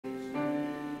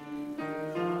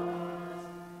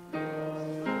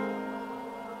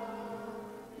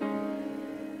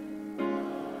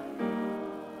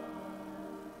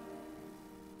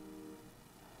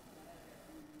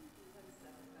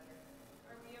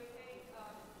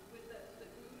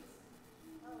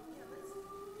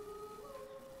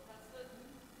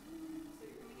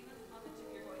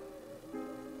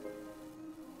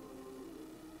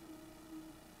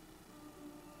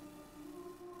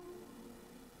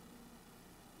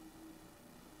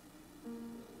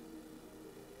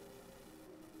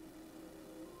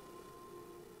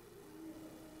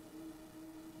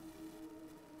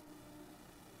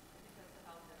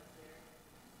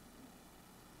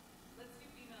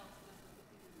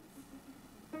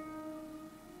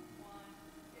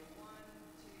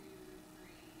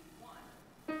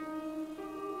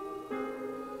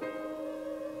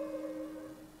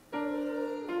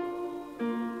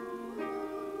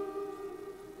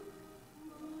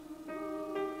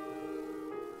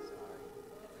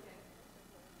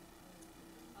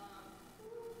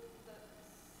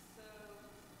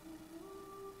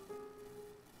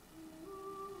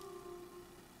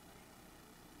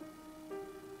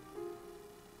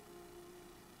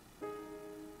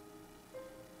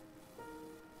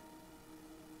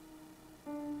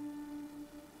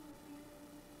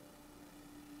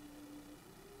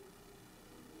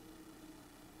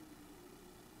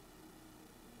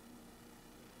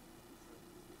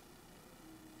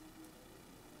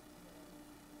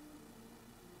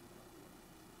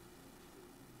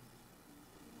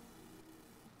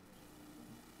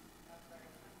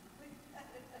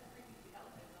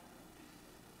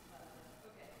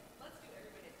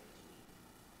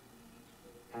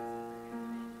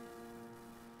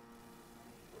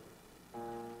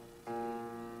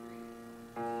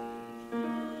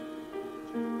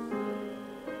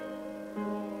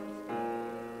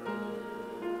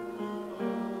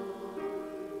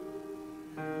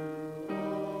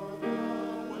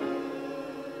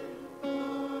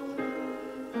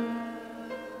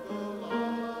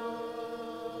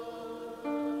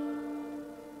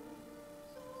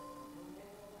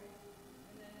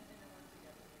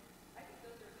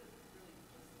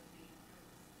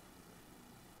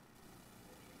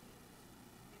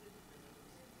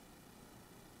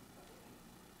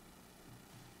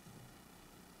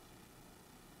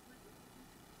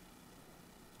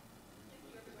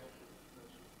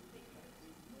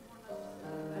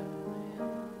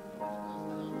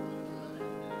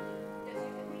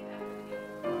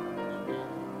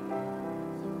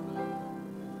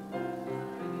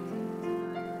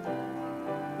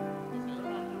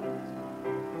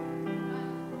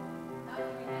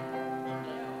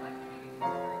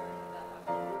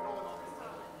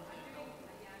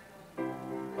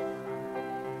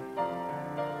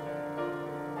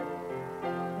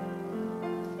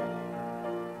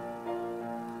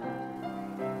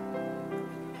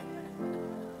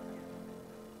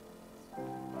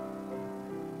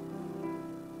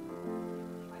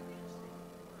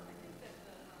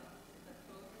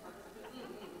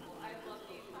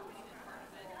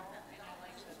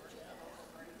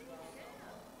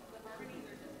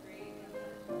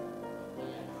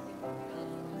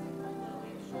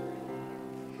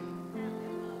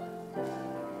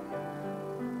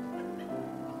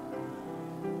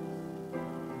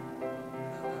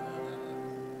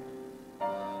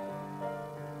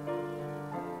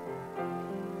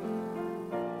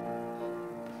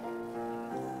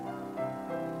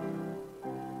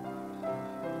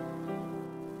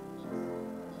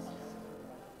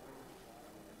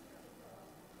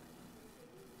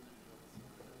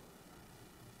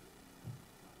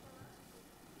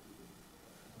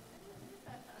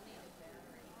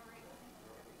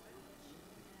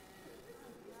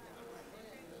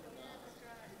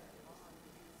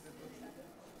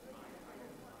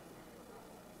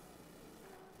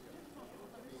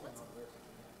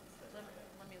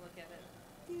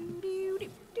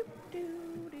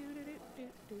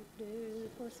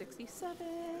67.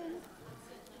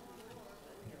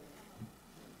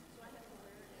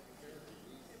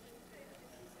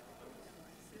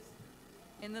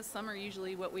 In the summer,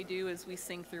 usually what we do is we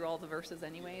sing through all the verses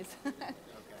anyways.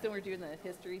 So we're doing the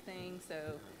history thing,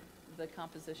 so the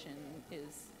composition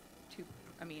is two,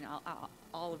 I mean,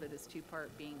 all of it is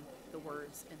two-part, being the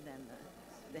words and then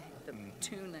the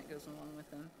tune that goes along with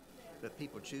them. But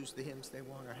people choose the hymns they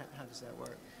want, or how does that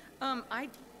work?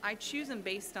 I choose them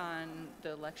based on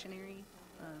the lectionary.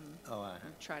 Oh,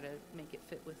 And try to make it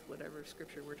fit with whatever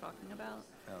scripture we're talking about.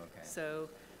 oh, okay. So,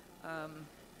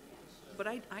 but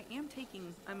I'm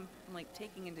like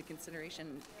taking into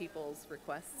consideration people's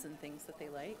requests and things that they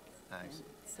like. I And see.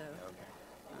 so, Okay.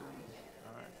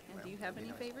 All right. and Well, do you have that'd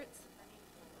any be nice. favorites?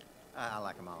 I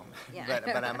like them all. Yeah.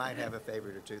 But I might have a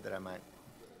favorite or two that I might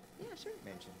Yeah, sure.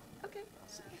 mention. Okay,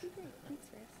 that'd be great. Thanks,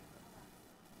 Reyes.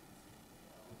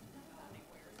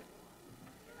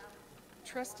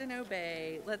 Trust and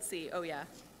obey. Let's see. Oh, yeah.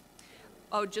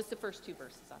 Oh, just the first two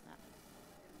verses on that.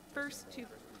 First two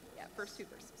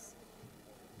verses.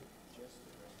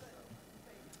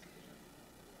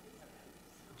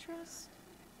 Trust.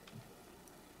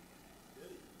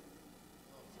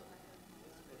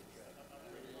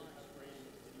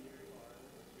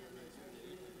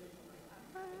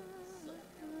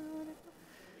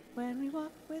 When we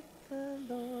walk with the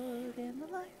Lord in the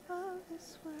light of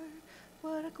His Word,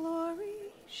 what a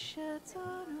glory sheds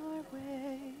on our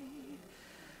way.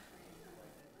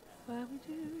 While we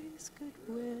do His good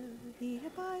will, He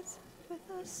abides with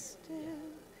us still.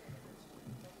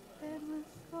 And with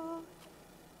all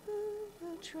who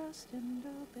will trust and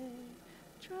obey,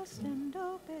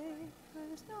 for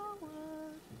there's no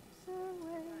other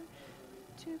way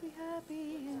to be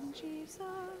happy in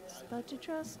Jesus, but to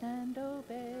trust and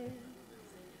obey.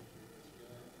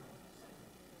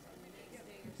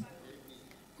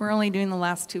 We're only doing the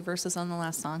last two verses on the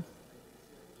last song.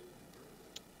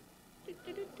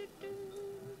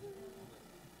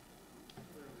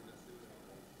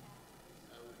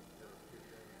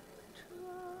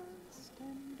 Trust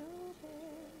and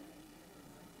obey.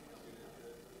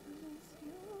 There's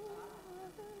no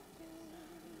other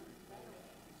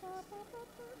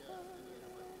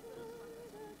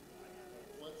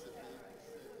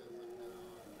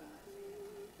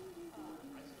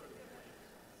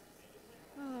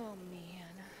Oh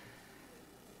man.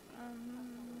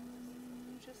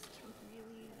 Just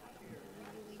really.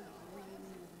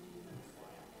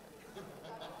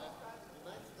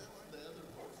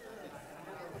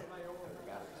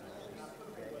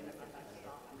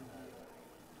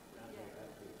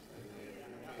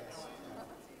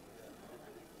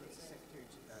 What's the secretary?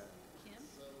 Kim?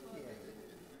 Yeah,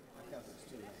 I thought it was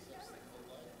two names.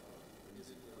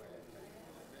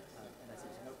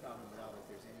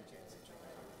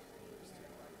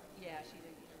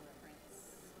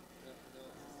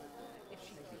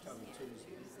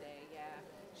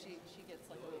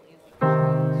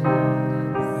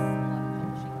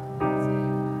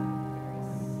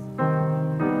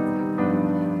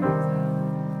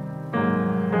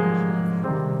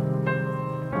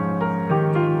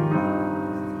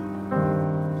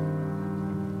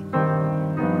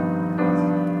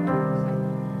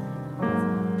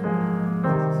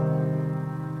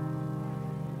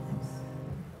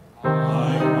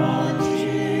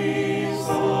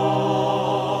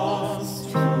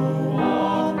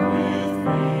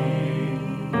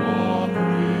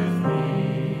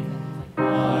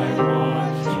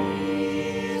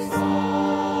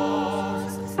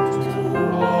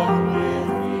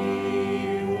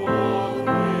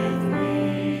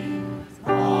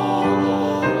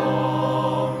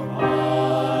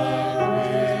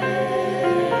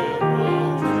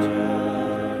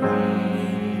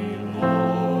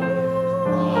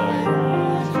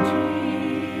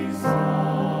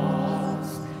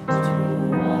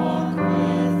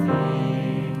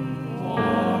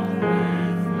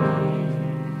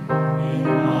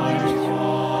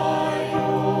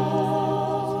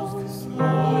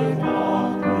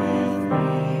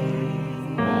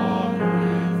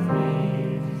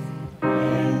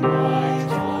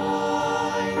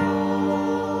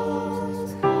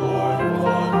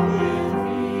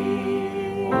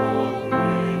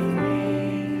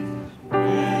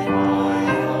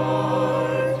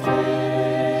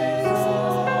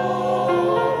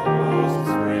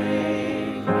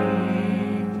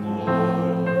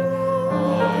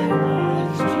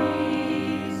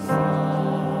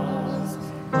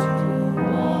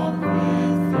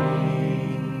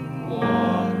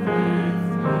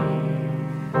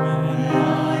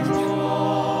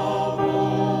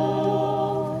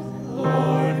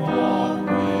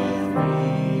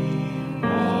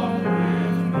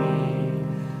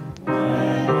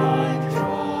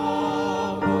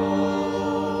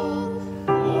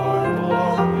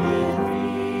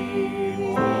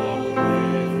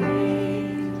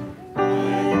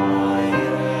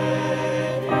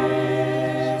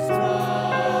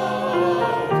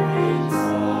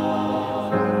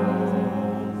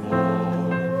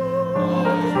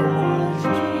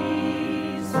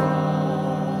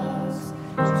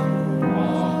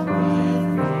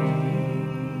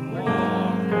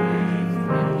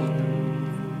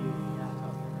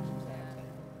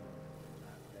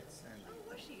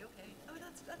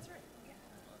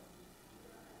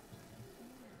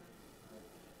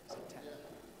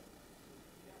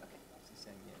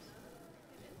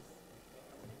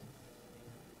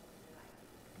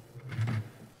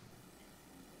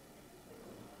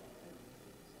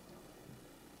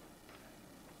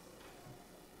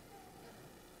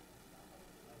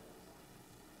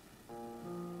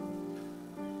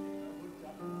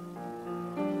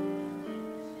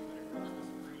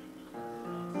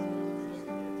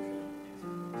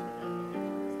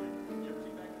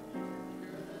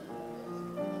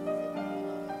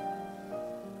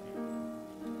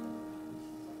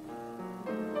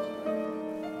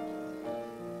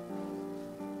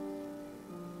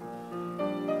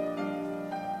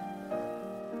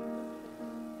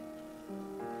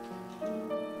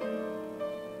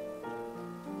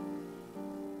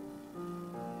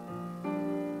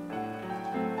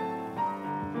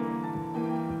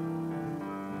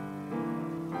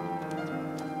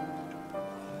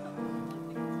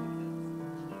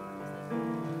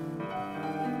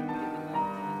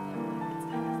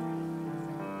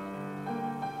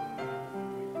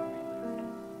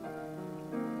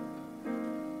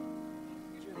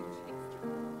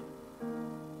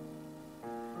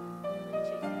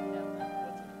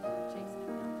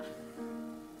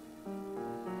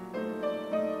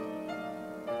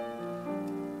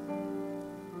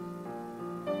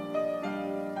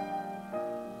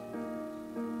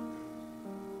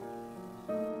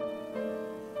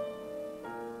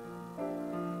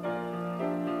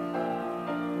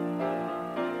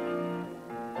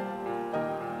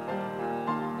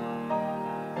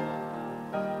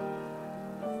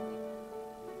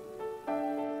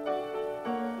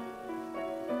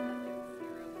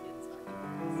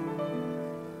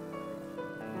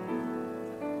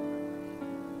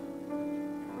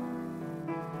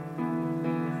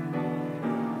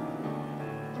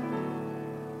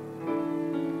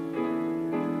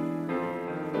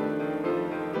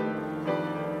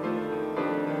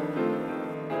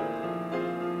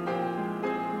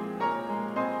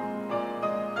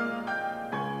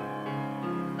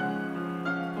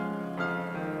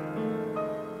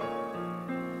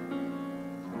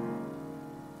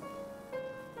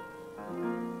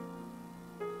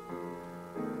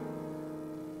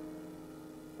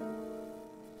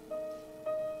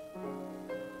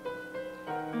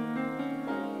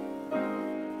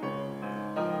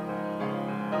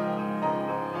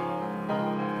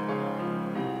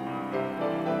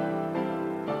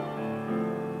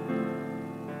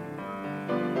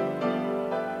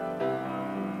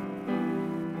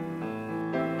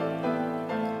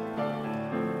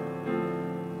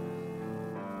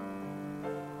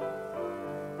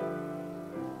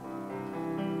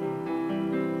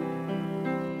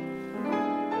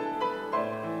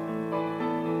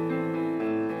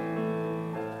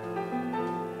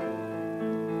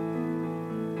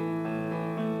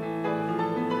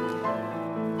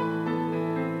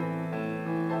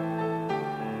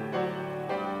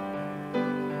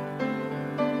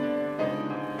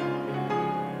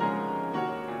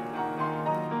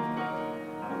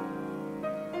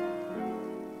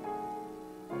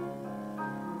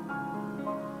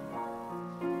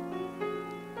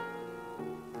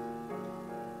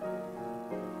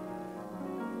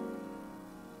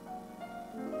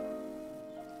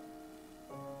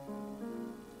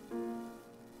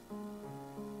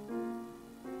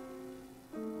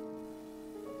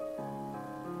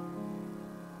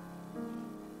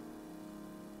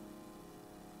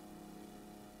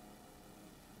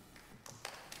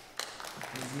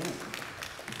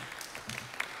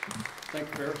 Thank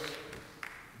you, Ferris.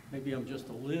 Maybe I'm just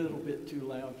a little bit too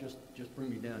loud. Just bring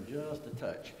me down just a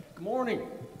touch. Good morning.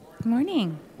 Good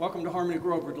morning. Welcome to Harmony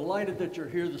Grove. We're delighted that you're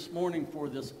here this morning for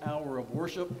this hour of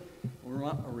worship.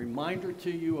 A reminder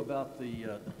to you about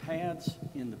the pads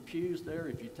in the pews there.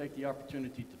 If you take the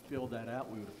opportunity to fill that out,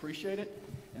 we would appreciate it.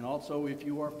 And also, if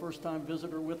you are a first-time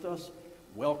visitor with us,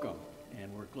 welcome.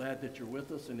 And we're glad that you're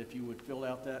with us. And if you would fill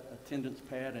out that attendance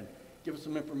pad and give us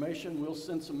some information, we'll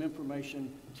send some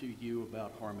information to you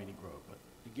about Harmony Grove. But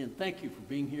again, thank you for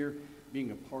being here,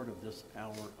 being a part of this hour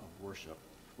of worship.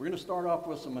 We're going to start off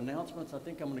with some announcements. I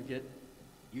think I'm going to get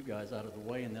you guys out of the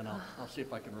way, and then I'll see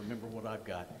if I can remember what I've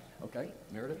got. Okay,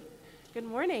 Meredith? Good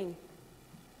morning.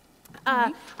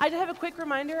 I just have a quick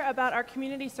reminder about our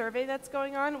community survey that's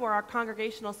going on, or our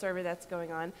congregational survey that's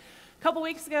going on. A couple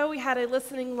weeks ago, we had a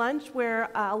listening lunch where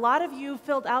a lot of you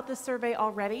filled out this survey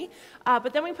already,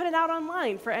 but then we put it out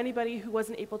online for anybody who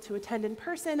wasn't able to attend in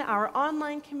person, our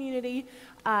online community,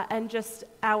 and just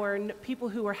our people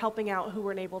who were helping out who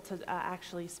weren't able to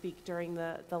actually speak during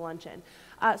the luncheon.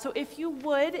 So if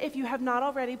you have not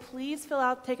already, please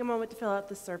take a moment to fill out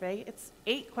the survey. It's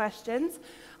 8 questions.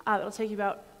 It'll take you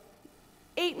about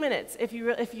 8 minutes if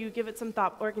you give it some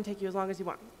thought, or it can take you as long as you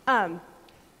want.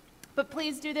 But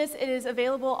please do this. It is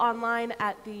available online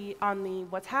on the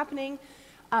What's Happening.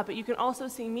 But you can also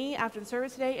see me after the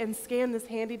service today and scan this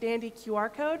handy-dandy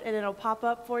QR code, and it'll pop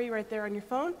up for you right there on your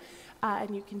phone.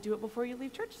 And you can do it before you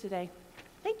leave church today.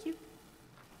 Thank you.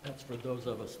 That's for those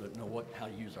of us that know how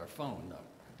to use our phone,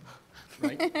 though.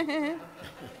 Right?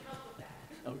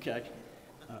 Okay.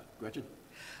 Gretchen?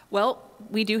 Well,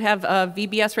 we do have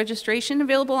VBS registration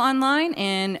available online,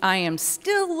 and I am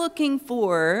still looking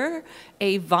for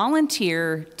a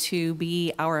volunteer to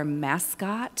be our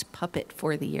mascot puppet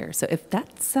for the year. So if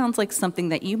that sounds like something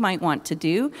that you might want to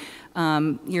do,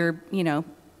 you're,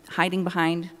 hiding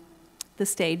behind the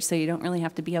stage, so you don't really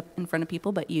have to be up in front of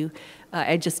people, but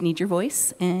I just need your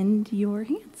voice and your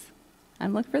hands.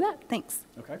 I'm looking for that. Thanks.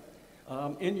 Okay.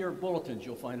 In your bulletins,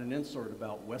 you'll find an insert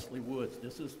about Wesley Woods.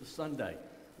 This is the Sunday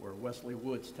where Wesley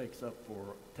Woods takes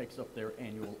up their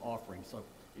annual offering. So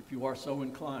if you are so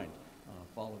inclined,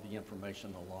 follow the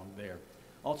information along there.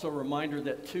 Also a reminder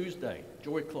that Tuesday,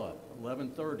 Joy Club,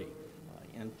 11:30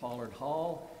 in Pollard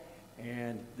Hall.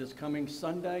 And this coming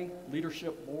Sunday,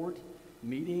 Leadership Board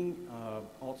meeting.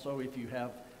 Also, if you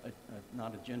have,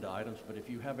 not agenda items, but if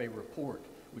you have a report,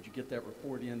 would you get that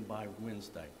report in by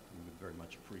Wednesday? We would very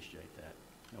much appreciate that.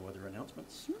 No other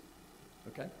announcements?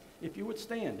 Okay. If you would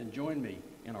stand and join me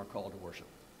in our call to worship.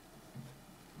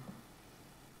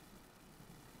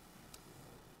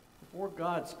 Before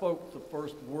God spoke the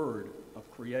first word of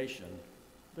creation,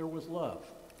 there was love.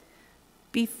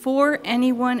 Before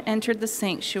anyone entered the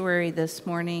sanctuary this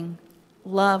morning,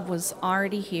 love was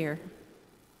already here.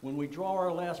 When we draw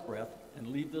our last breath and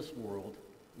leave this world,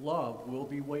 love will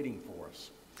be waiting for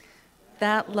us.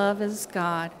 That love is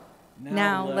God.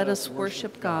 Now let us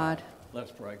worship God.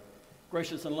 Let's pray.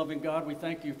 Gracious and loving God, we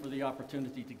thank you for the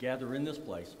opportunity to gather in this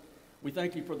place. We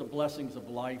thank you for the blessings of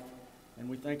life, and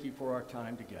we thank you for our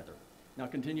time together. Now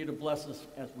continue to bless us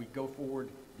as we go forward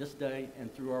this day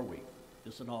and through our week.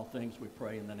 This and all things we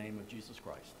pray in the name of Jesus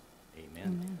Christ.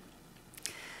 Amen. Amen.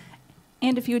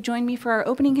 And if you would join me for our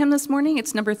opening hymn this morning,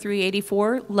 it's number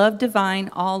 384, Love Divine,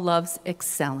 All Loves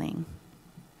Excelling.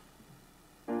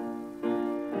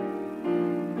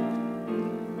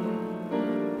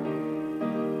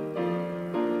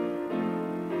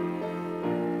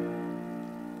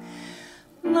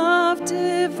 Love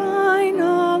divine,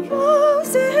 all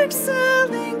loves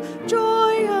excelling,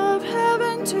 joy of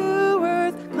heaven to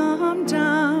earth come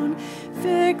down.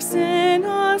 Fix in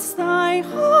us thy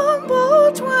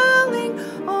humble dwelling,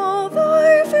 all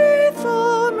thy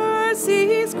faithful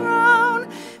mercies crown.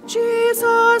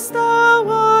 Jesus, thou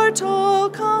art all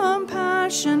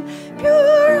compassion,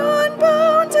 pure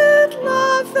unbounded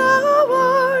love thou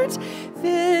art.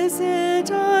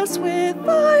 Visit us with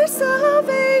thy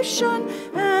salvation,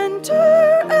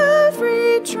 enter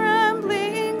every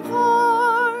trembling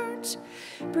heart.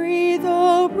 Breathe,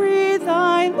 oh breathe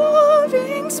thy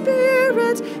loving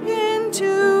spirit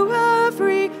into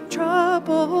every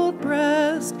troubled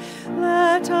breast.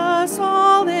 Let us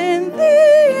all in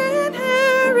thee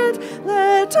inherit,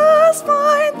 let us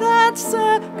find that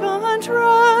second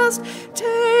rest.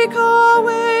 Take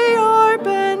away our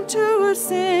bent to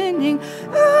sinning,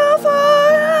 Alpha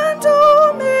and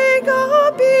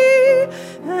Omega be,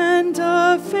 and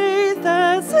of faith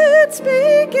as its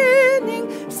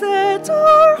beginning, set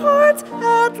our hearts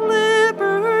at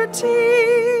liberty.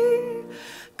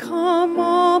 Come,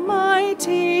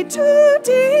 Almighty, to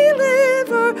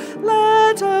deliver,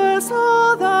 let us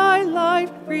all thy love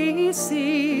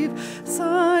receive,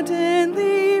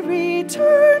 suddenly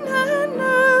return, and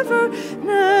never,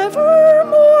 never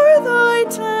more thy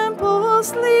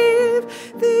temples leave.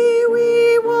 Thee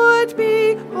we would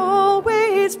be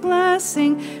always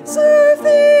blessing, serve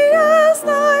thee as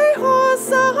thy hosts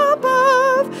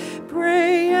above,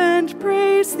 pray and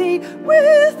praise thee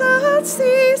without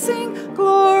ceasing,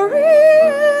 glory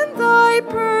in thy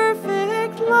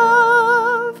perfect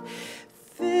love.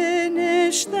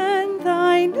 Finish then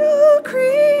thy new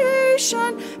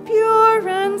creation, pure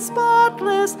and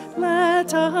spotless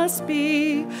let us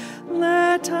be.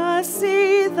 Let us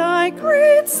see thy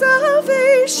great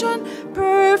salvation,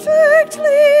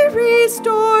 perfectly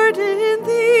restored in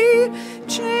thee,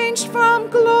 changed from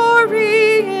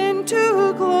glory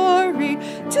into glory,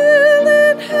 till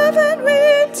in heaven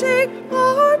we take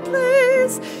our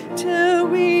place, till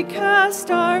we cast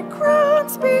our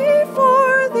crowns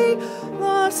before thee,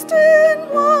 lost in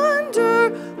wonder,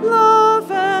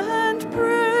 love, and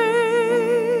praise.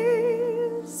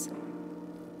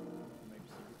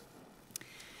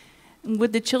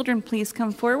 Would the children please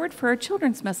come forward for our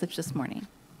children's message this morning?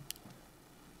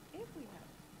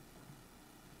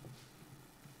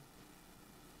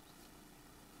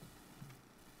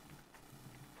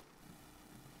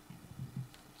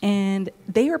 And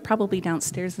they are probably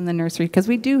downstairs in the nursery because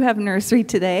we do have nursery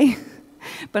today.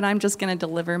 But I'm just going to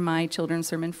deliver my children's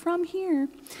sermon from here.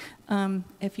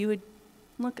 If you would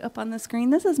look up on the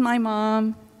screen, this is my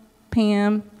mom,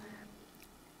 Pam.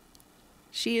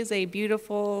 She is a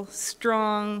beautiful,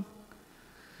 strong,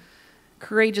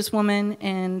 courageous woman,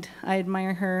 and I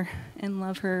admire her and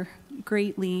love her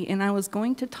greatly. And I was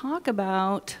going to talk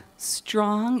about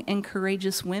strong and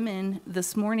courageous women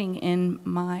this morning in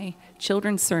my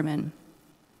children's sermon.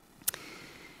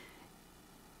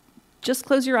 Just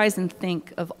close your eyes and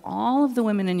think of all of the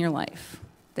women in your life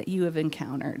that you have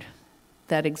encountered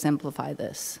that exemplify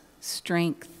this: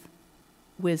 strength,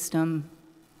 wisdom,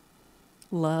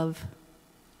 love.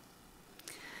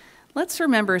 Let's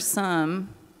remember some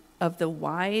of the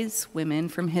wise women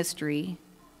from history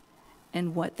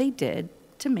and what they did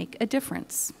to make a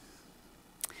difference.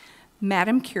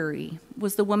 Madame Curie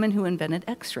was the woman who invented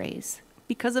X-rays.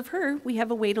 Because of her, we have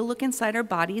a way to look inside our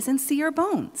bodies and see our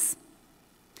bones.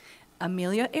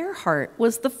 Amelia Earhart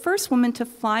was the first woman to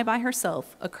fly by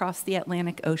herself across the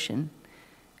Atlantic Ocean.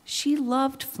 She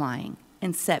loved flying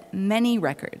and set many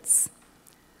records.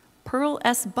 Pearl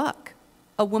S. Buck,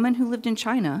 a woman who lived in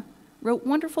China, wrote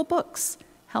wonderful books,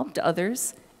 helped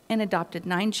others, and adopted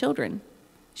 9 children.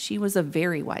 She was a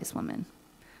very wise woman.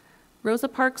 Rosa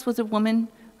Parks was a woman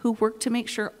who worked to make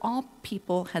sure all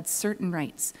people had certain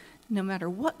rights, no matter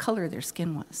what color their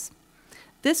skin was.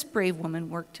 This brave woman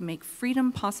worked to make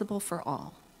freedom possible for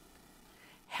all.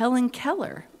 Helen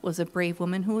Keller was a brave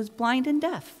woman who was blind and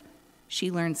deaf.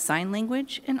 She learned sign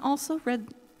language and also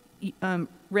read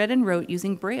and wrote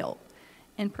using Braille.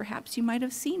 And perhaps you might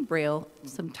have seen Braille,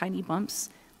 some tiny bumps,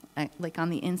 like on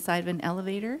the inside of an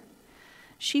elevator.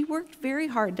 She worked very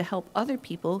hard to help other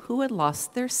people who had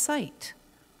lost their sight.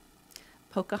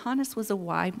 Pocahontas was a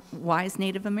wise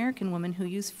Native American woman who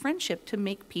used friendship to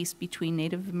make peace between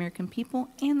Native American people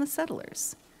and the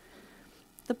settlers.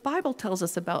 The Bible tells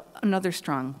us about another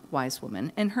strong, wise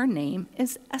woman, and her name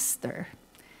is Esther.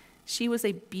 She was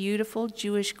a beautiful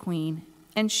Jewish queen,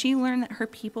 and she learned that her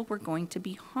people were going to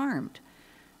be harmed.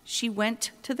 She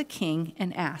went to the king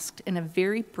and asked, in a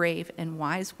very brave and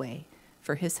wise way,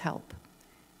 for his help.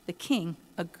 The king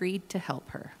agreed to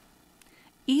help her.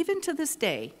 Even to this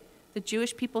day, the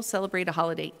Jewish people celebrate a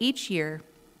holiday each year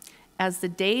as the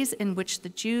days in which the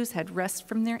Jews had rest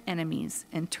from their enemies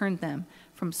and turned them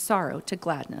from sorrow to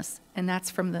gladness. And that's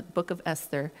from the book of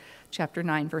Esther, chapter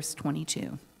 9, verse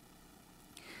 22.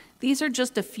 These are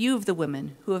just a few of the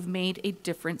women who have made a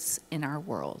difference in our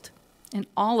world. And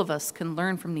all of us can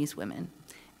learn from these women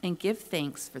and give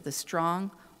thanks for the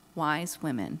strong, wise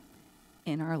women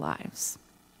in our lives.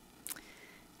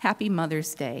 Happy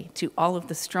Mother's Day to all of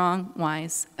the strong,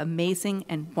 wise, amazing,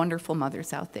 and wonderful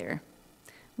mothers out there.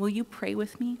 Will you pray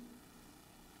with me?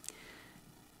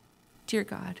 Dear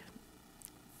God,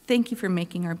 thank you for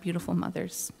making our beautiful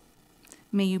mothers.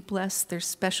 May you bless their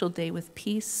special day with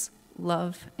peace,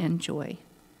 love, and joy.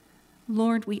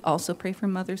 Lord, we also pray for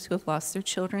mothers who have lost their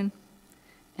children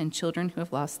and children who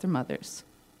have lost their mothers.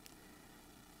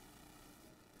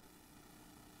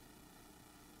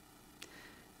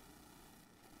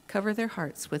 Cover their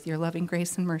hearts with your loving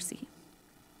grace and mercy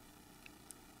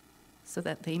so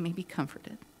that they may be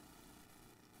comforted.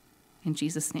 In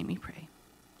Jesus' name we pray.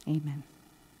 Amen.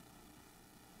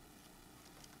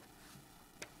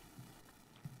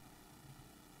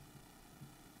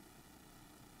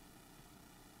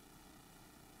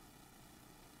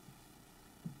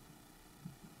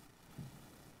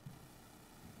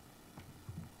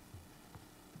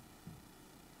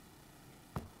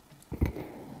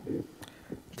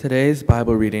 Today's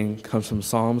Bible reading comes from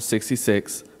Psalm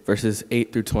 66, verses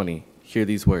 8 through 20. Hear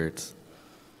these words.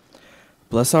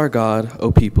 Bless our God,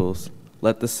 O peoples.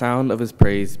 Let the sound of his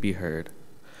praise be heard,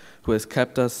 who has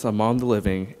kept us among the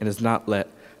living and has not let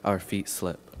our feet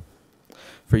slip.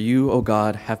 For you, O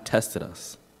God, have tested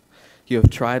us. You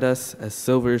have tried us as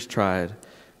silver is tried.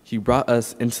 You brought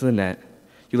us into the net.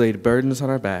 You laid burdens on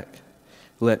our back.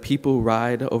 You let people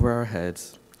ride over our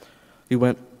heads. We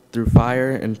went through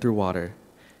fire and through water,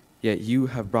 yet you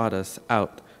have brought us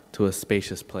out to a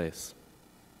spacious place.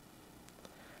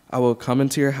 I will come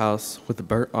into your house with the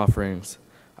burnt offerings.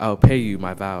 I will pay you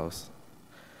my vows,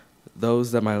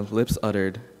 those that my lips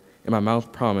uttered and my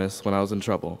mouth promised when I was in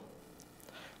trouble.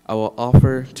 I will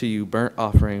offer to you burnt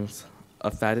offerings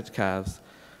of fatted calves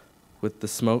with the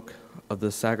smoke of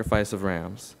the sacrifice of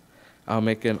rams. I will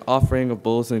make an offering of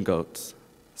bulls and goats.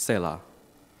 Selah.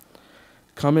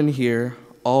 Come and hear,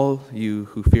 all you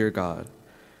who fear God,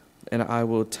 and I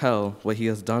will tell what he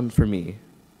has done for me.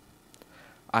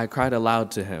 I cried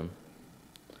aloud to him,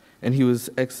 and he was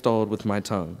extolled with my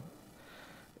tongue.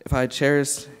 If I had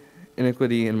cherished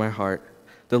iniquity in my heart,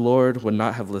 the Lord would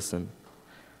not have listened.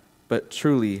 But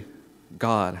truly,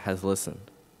 God has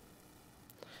listened.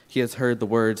 He has heard the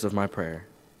words of my prayer.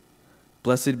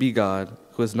 Blessed be God,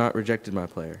 who has not rejected my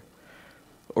prayer,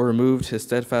 or removed his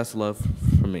steadfast love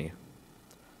from me.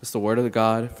 It's the word of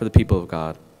God for the people of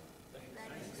God.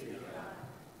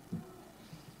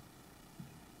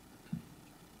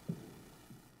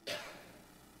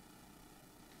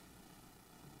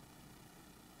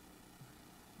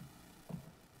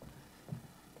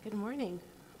 Good morning.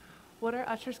 Would our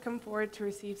ushers come forward to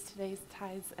receive today's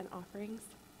tithes and offerings?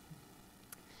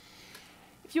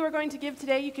 If you are going to give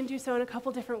today, you can do so in a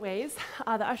couple different ways.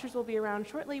 The ushers will be around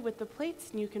shortly with the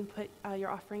plates, and you can put your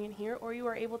offering in here, or you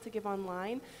are able to give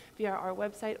online via our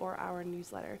website or our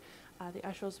newsletter. The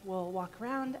ushers will walk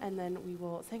around, and then we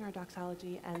will sing our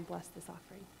doxology and bless this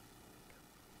offering.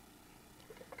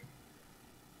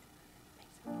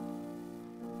 Thanks.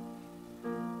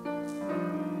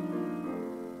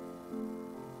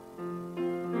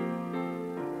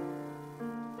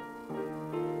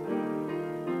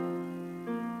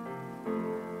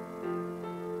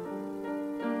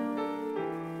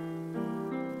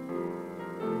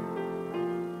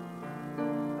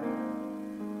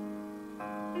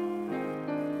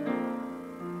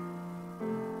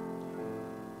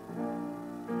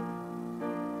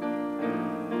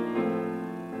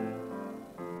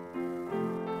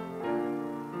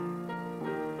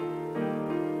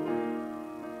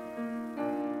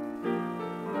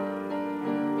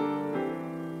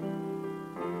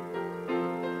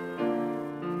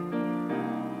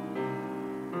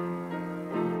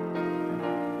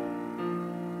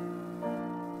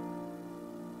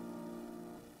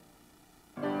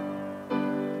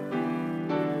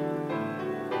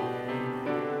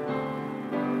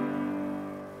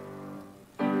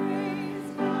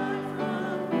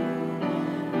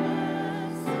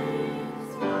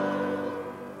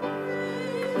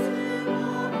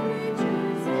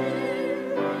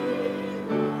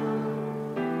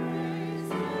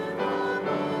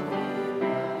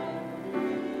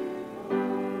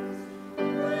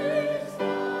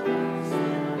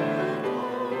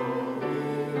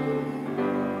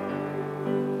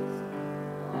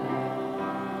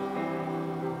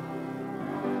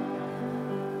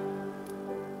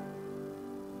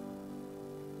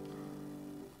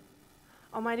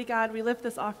 Almighty God, we lift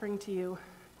this offering to you.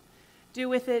 Do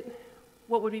with it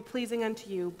what would be pleasing unto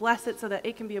you. Bless it so that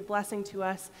it can be a blessing to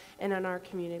us and in our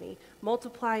community.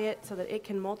 Multiply it so that it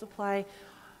can multiply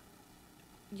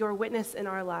your witness in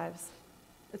our lives.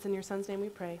 It's in your Son's name we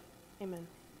pray. Amen.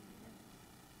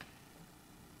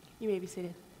 You may be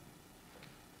seated.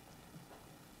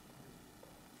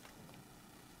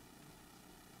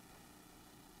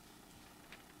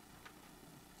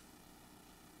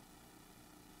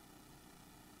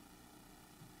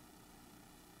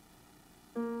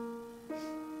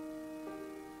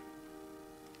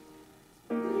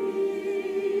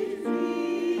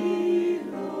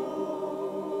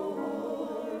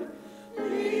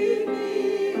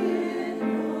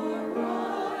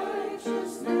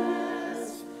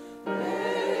 Righteousness,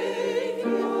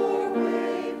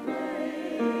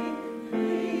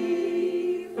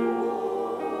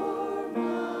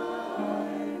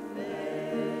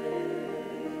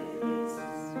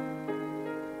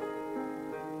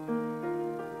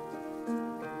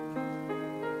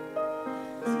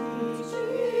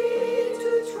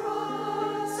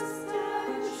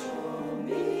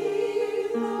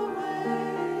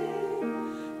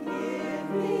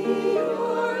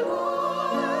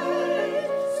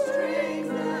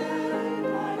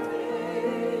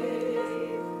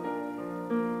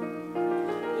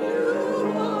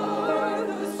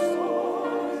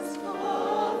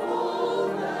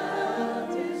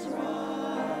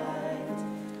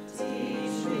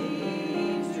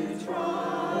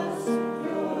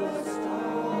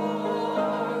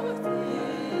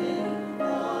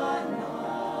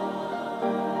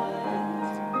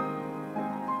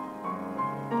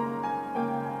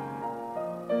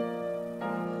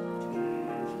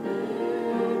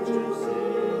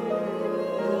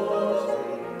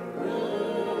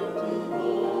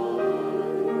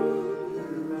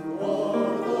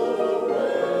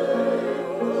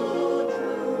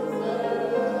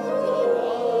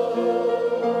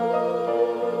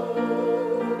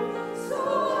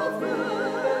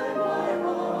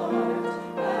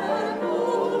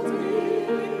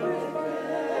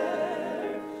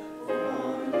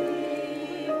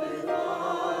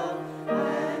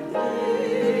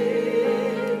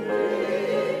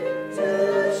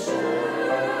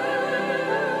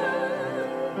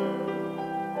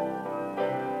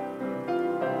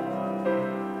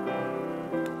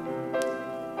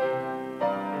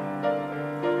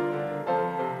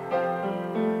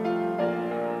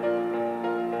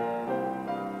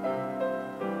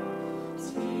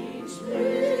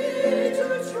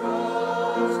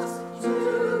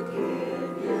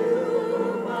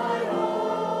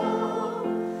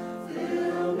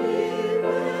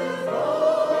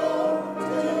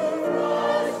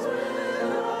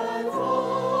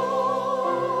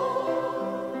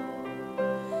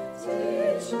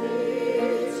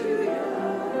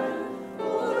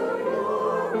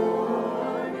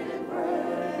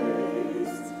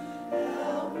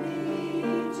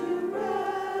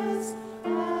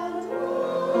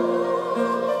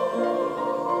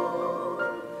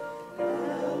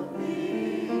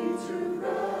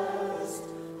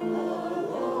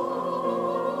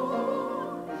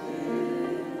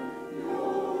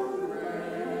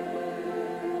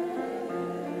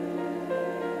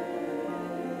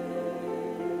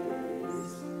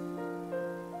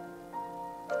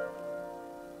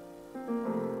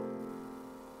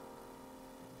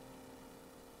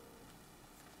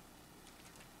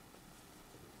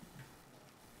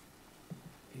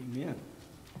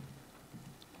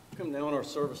 come now in our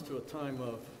service to a time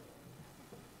of,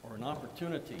 or an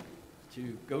opportunity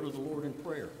to go to the Lord in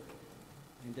prayer.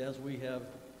 And as we have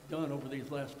done over these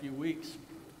last few weeks,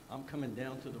 I'm coming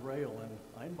down to the rail, and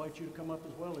I invite you to come up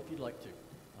as well if you'd like to.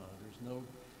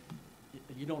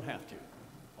 You don't have to.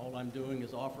 All I'm doing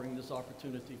is offering this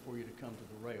opportunity for you to come to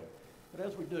the rail. But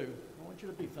as we do, I want you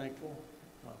to be thankful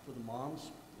for the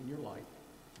moms in your life.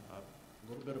 A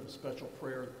little bit of a special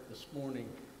prayer this morning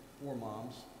for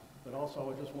moms, but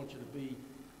also I just want you to be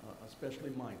especially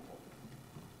mindful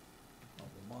of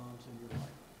the moms in your life.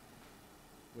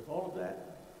 With all of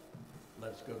that,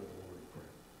 let's go to the Lord in prayer.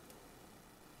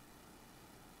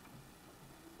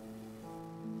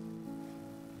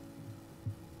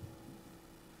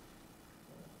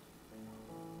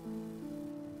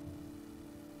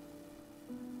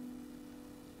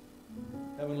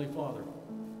 Heavenly Father,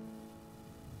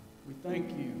 we thank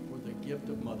you for the gift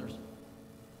of mothers.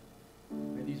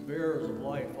 May these bearers of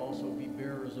life also be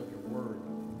bearers of your word.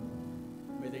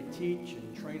 May they teach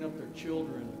and train up their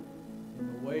children in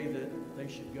the way that they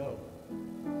should go,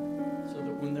 so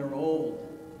that when they're old,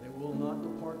 they will not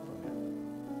depart from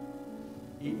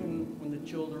it. Even when the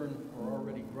children are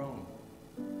already grown,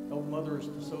 help mothers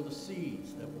to sow the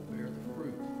seeds that will bear the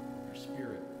fruit of your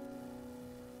Spirit.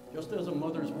 Just as a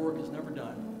mother's work is never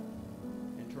done,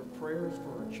 and her prayers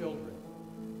for her children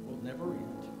will never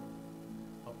end,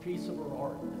 a piece of her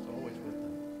heart is always with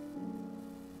them.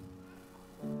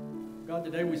 God,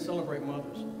 today we celebrate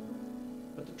mothers,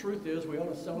 but the truth is we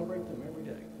ought to celebrate them every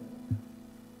day.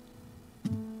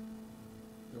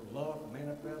 Their love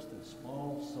manifests in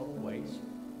small, subtle ways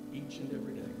each and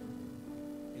every day.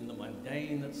 In the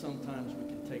mundane that sometimes we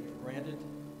can take for granted,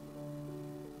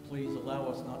 please allow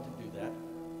us not to do that.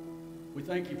 We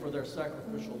thank you for their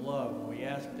sacrificial love, and we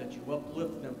ask that you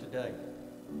uplift them today.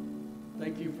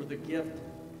 Thank you for the gift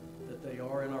that they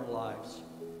are in our lives.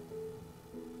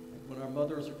 And when our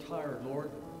mothers are tired,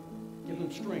 Lord, give them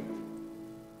strength.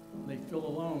 When they feel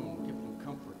alone, give them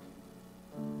comfort.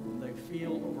 When they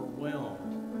feel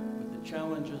overwhelmed with the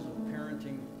challenges of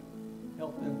parenting,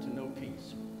 help them to know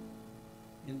peace.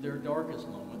 In their darkest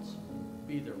moments,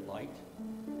 be their light.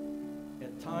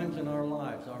 At times in our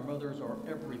lives, our mothers are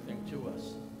everything to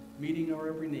us, meeting our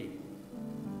every need.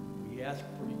 We ask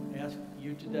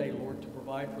you today, Lord, to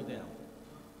provide for them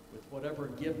with whatever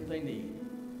gift they need.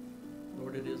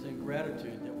 Lord, it is in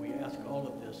gratitude that we ask all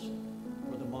of this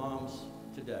for the moms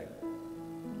today.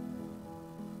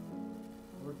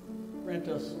 Lord, grant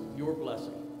us your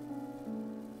blessing,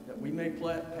 that we may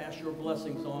pass your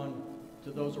blessings on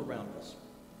to those around us.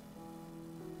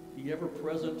 Be ever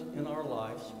present in our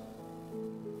lives.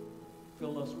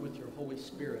 Fill us with your Holy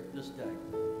Spirit this day.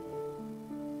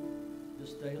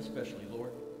 This day especially,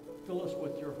 Lord. Fill us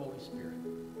with your Holy Spirit.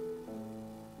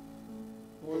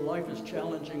 Lord, life is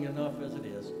challenging enough as it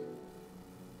is,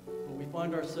 but we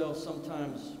find ourselves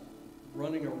sometimes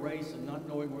running a race and not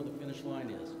knowing where the finish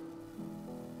line is.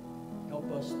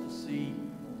 Help us to see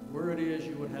where it is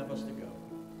you would have us to go.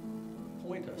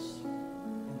 Point us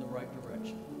in the right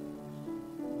direction.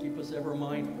 Keep us ever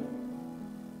mindful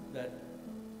that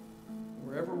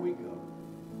wherever we go,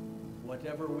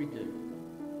 whatever we do,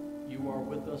 you are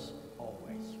with us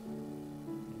always.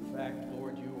 In fact,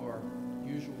 Lord, you are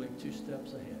usually 2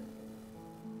 steps ahead.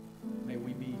 May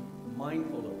we be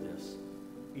mindful of this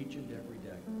each and every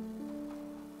day.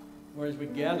 Lord, as we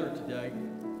gather today,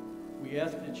 we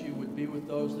ask that you would be with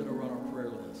those that are on our prayer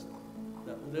list.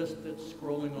 That list that's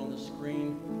scrolling on the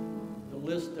screen, the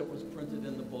list that was printed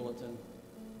in the bulletin,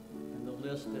 and the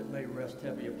list that may rest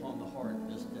heavy upon the heart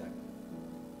this day.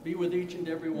 Be with each and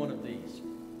every one of these.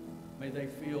 May they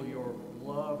feel your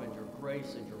love and your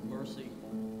grace and your mercy.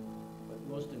 But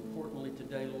most importantly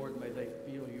today, Lord, may they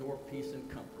feel your peace and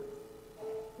comfort.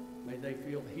 May they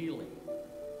feel healing.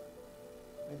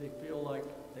 May they feel like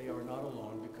they are not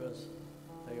alone, because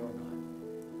they are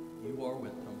not. You are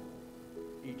with them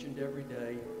each and every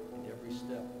day and every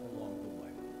step along the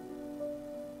way.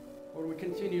 Lord, we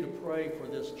continue to pray for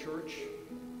this church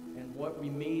and what we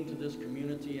mean to this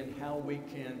community and how we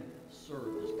can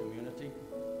serve this community.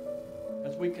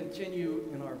 As we continue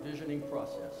in our visioning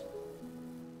process,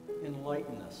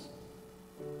 enlighten us.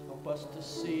 Help us to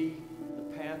see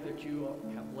the path that you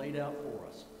have laid out for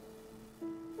us.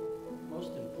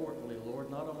 Most importantly, Lord,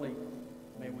 not only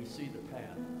may we see the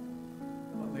path,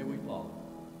 but may we follow.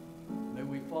 May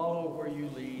we follow where you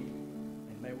lead,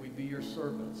 and may we be your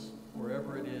servants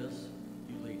wherever it is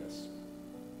you lead us.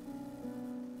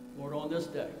 Lord, on this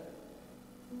day,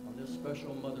 on this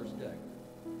special Mother's Day,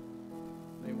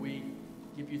 may we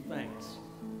give you thanks.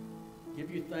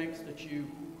 Give you thanks that you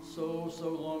so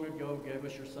long ago gave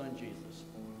us your son Jesus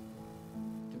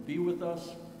to be with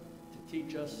us, to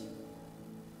teach us,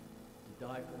 to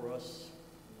die for us,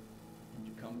 and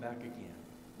to come back again.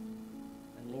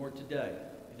 And Lord, today,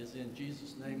 it is in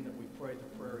Jesus' name that we pray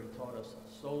the prayer he taught us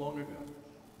so long ago,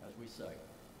 as we say,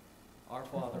 Our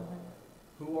Father,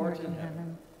 who art in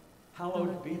heaven,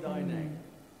 hallowed be thy name.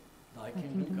 Thy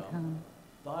kingdom come,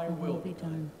 thy will be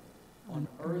done, on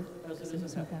earth as it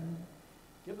is in heaven.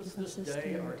 Give us this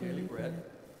day our daily bread,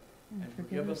 and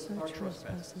forgive us our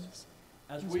trespasses,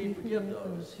 as we forgive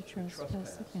those who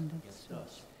trespass against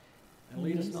us. And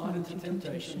lead us not into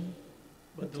temptation,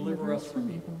 but deliver us from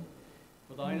evil.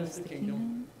 For thine is the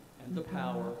kingdom, and the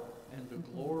power, and the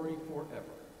glory forever.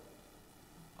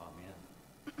 Amen.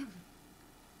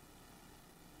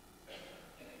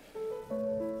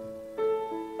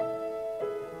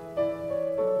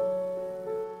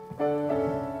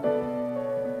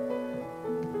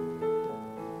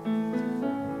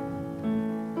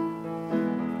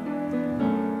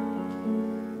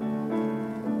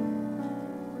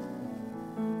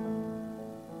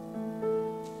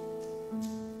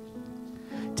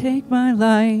 Take my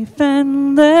life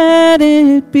and let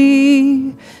it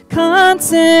be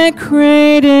consecrated,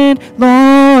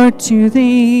 Lord, to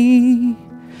thee.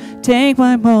 Take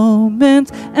my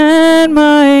moments and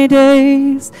my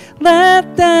days,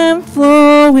 let them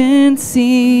flow in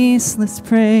ceaseless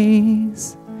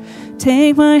praise.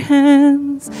 Take my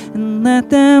hands and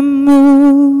let them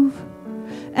move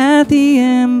at the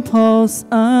impulse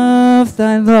of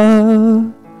thy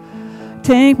love.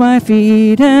 Take my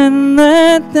feet and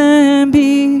let them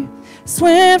be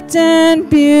swift and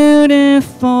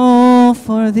beautiful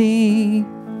for thee.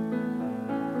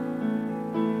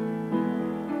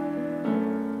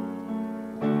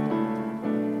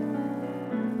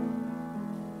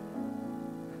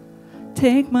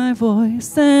 Take my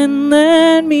voice and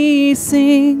let me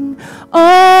sing,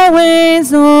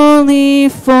 always only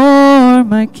for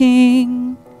my King.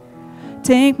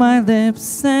 Take my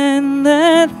lips and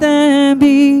let them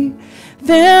be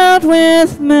filled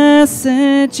with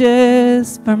messages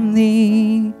from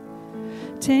thee.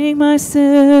 Take my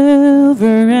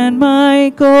silver and my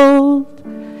gold,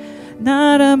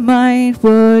 not a mite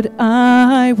would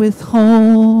I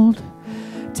withhold.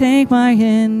 Take my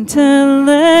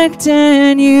intellect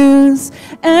and use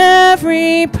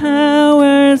every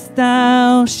power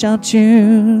thou shalt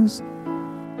choose.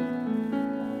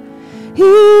 Here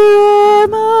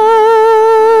am I,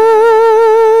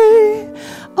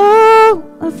 all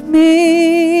of me.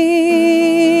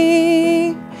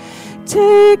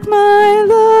 Take my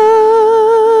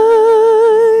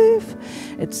life,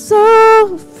 it's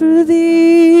all for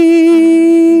thee.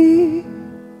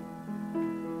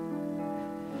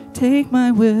 Take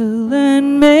my will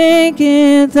and make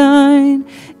it thine,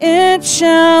 it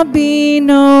shall be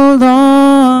no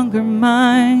longer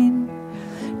mine.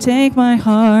 Take my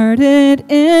heart, it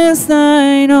is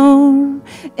thine own,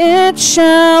 it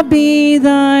shall be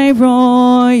thy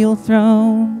royal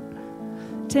throne.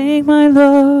 Take my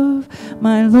love,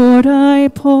 my Lord, I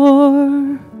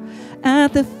pour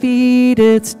at the feet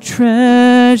its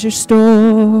treasure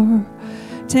store.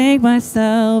 Take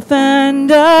myself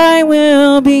and I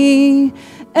will be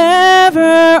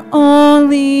ever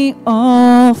only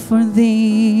all for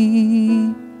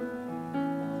thee.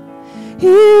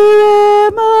 Here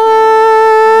am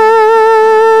I,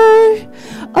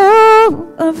 all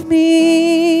of me.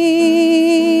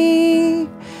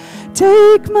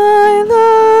 Take my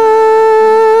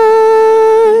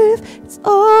life, it's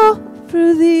all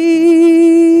for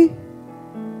thee.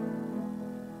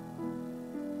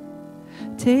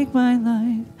 Take my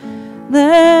life,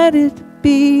 let it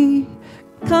be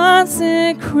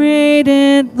consecrated,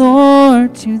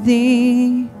 Lord, to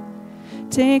thee.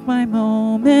 Take my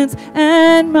moments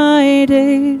and my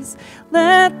days,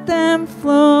 let them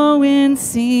flow in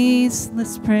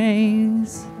ceaseless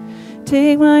praise.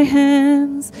 Take my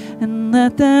hands and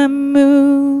let them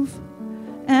move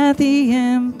at the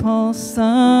impulse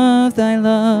of thy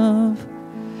love.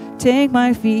 Take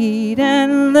my feet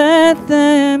and let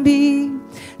them be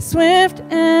swift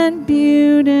and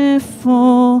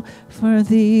beautiful for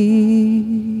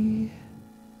thee.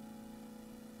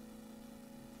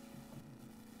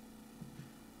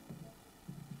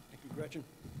 Thank you, Gretchen.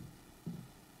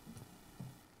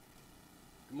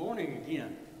 Good morning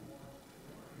again.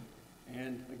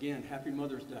 And again, happy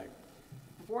Mother's Day.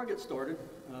 Before I get started,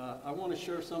 I want to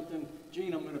share something.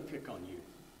 Jean, I'm going to pick on you.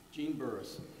 Jean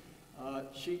Burris.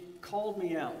 She called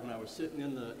me out when I was sitting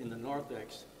in the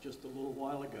narthex just a little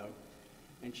while ago,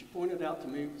 and she pointed out to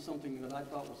me something that I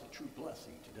thought was a true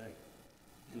blessing today.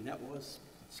 And that was,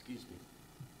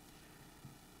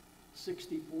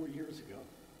 64 years ago,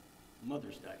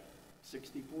 Mother's Day.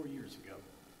 64 years ago,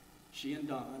 she and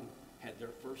Don had their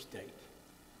first date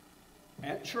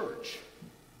at church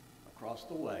across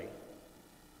the way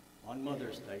on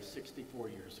Mother's Day 64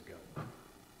 years ago.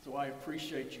 So I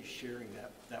appreciate you sharing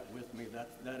that with me.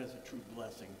 That is a true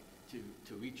blessing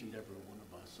to each and every one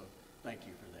of us. So thank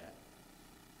you for that.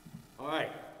 All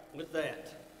right, with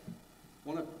that, I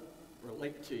want to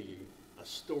relate to you a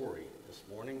story this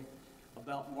morning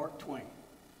about Mark Twain.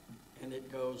 And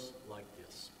it goes like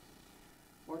this.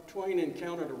 Mark Twain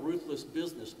encountered a ruthless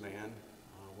businessman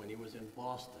when he was in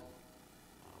Boston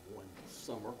one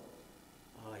summer.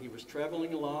 He was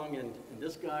traveling along, and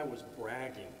this guy was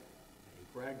bragging. He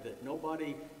bragged that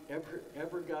nobody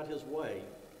ever got his way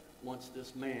once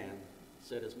this man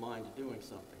set his mind to doing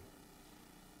something.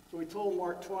 So he told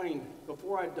Mark Twain,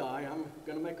 before I die, I'm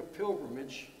going to make a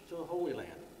pilgrimage to the Holy Land.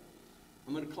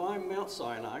 I'm going to climb Mount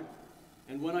Sinai,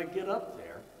 and when I get up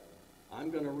there,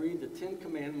 I'm going to read the 10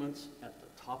 Commandments at the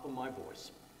top of my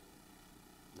voice.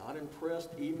 Not impressed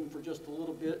even for just a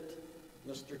little bit,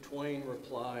 Mr. Twain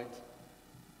replied,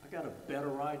 I got a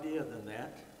better idea than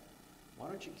that. Why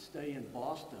don't you stay in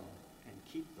Boston and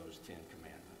keep those 10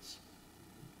 Commandments?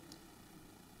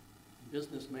 The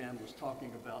businessman was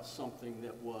talking about something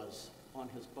that was on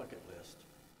his bucket list.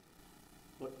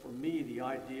 But for me, the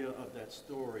idea of that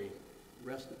story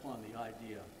rests upon the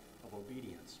idea of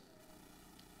obedience.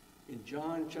 In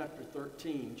John chapter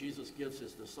 13, Jesus gives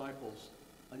his disciples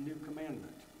a new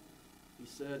commandment. He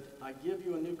said, I give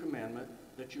you a new commandment,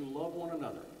 that you love one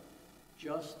another,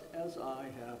 just as I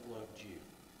have loved you.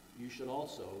 You should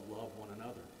also love one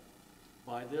another.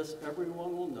 By this,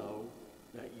 everyone will know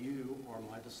that you are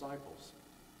my disciples,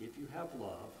 if you have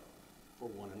love for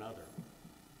one another.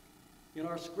 In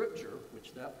our scripture,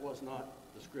 which that was not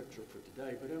the scripture for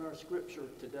today, but in our scripture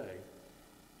today,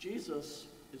 Jesus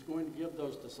is going to give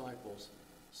those disciples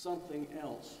something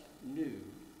else new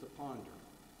to ponder.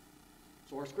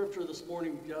 So our scripture this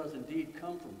morning does indeed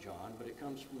come from John, but it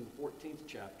comes from the 14th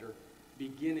chapter,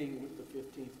 beginning with the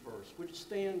 15th verse. Would you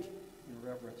stand in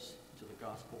reverence to the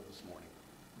gospel this morning?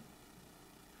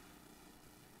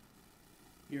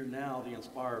 Hear now the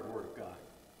inspired word of God.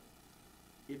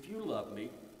 If you love me,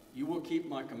 you will keep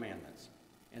my commandments,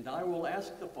 and I will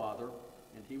ask the Father,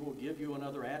 and he will give you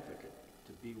another advocate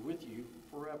to be with you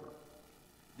forever.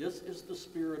 This is the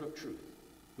Spirit of truth,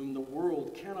 whom the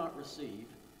world cannot receive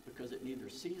because it neither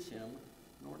sees him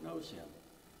nor knows him.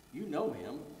 You know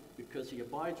him because he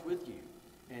abides with you,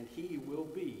 and he will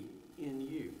be in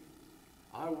you.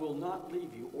 I will not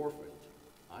leave you orphaned.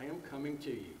 I am coming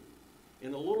to you.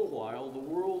 In a little while, the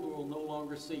world will no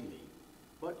longer see me,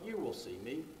 but you will see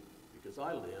me. Because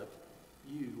I live,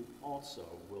 you also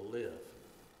will live.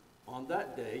 On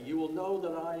that day, you will know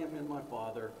that I am in my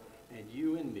Father, and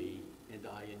you in me, and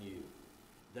I in you.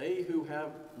 They who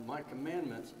have my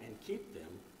commandments and keep them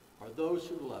are those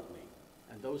who love me.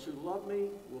 And those who love me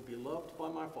will be loved by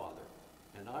my Father,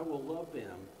 and I will love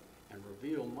them and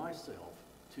reveal myself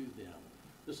to them.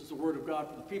 This is the word of God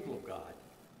for the people of God.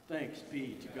 Thanks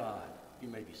be to God. You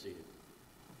may be seated.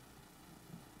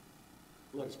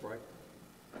 Let us pray.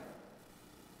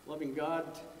 Loving God,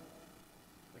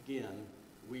 again,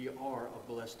 we are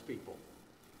a blessed people.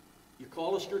 You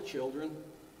call us your children,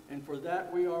 and for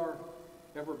that we are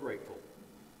ever grateful.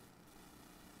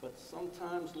 But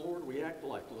sometimes, Lord, we act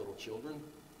like little children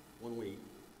when we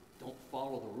don't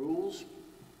follow the rules,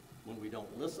 when we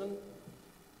don't listen,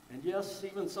 and yes,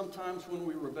 even sometimes when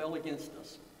we rebel against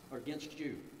us or against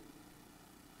you.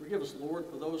 Forgive us, Lord,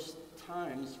 for those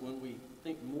times when we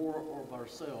think more of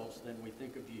ourselves than we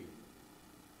think of you.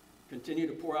 Continue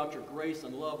to pour out your grace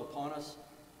and love upon us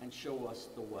and show us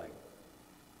the way.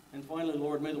 And finally,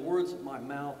 Lord, may the words of my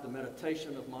mouth, the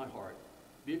meditation of my heart,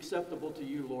 be acceptable to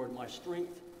you, Lord, my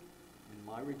strength and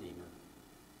my Redeemer.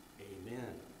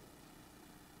 Amen.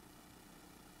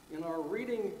 In our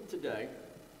reading today,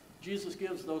 Jesus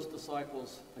gives those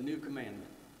disciples a new commandment,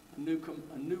 a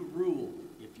new rule,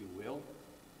 if you will.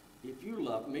 If you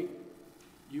love me,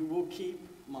 you will keep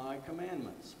my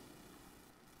commandments.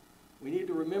 We need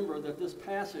to remember that this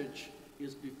passage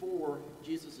is before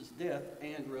Jesus' death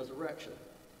and resurrection.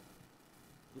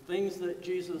 The things that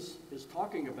Jesus is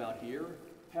talking about here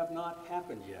have not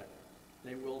happened yet.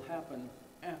 They will happen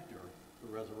after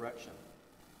the resurrection.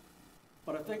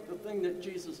 But I think the thing that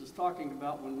Jesus is talking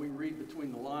about when we read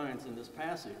between the lines in this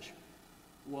passage,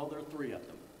 well, there are three of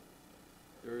them.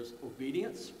 There's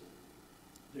obedience,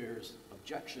 there's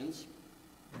objections,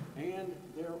 and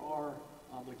there are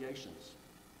obligations.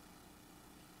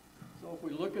 So if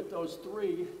we look at those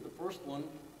three, the first one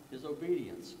is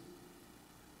obedience.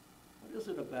 What is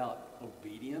it about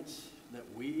obedience that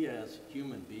we as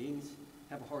human beings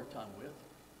have a hard time with?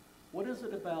 What is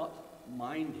it about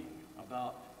minding,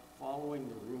 about following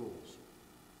the rules?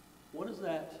 What does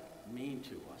that mean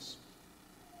to us?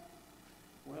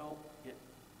 Well,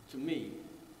 to me,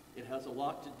 it has a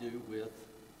lot to do with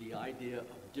the idea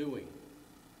of doing.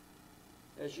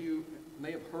 As you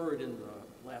may have heard in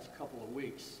the last couple of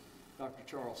weeks, Dr.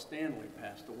 Charles Stanley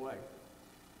passed away.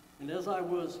 And as I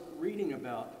was reading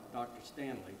about Dr.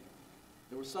 Stanley,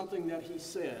 there was something that he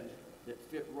said that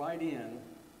fit right in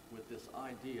with this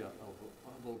idea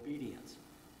of obedience.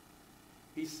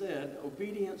 He said,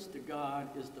 obedience to God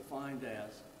is defined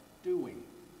as doing.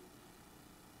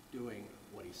 Doing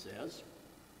what he says,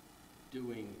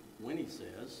 doing when he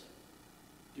says,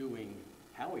 doing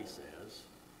how he says,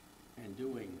 and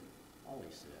doing all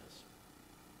he says.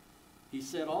 He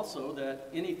said also that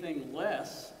anything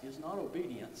less is not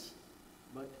obedience,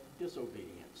 but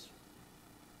disobedience.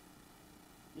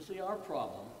 You see, our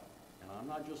problem, and I'm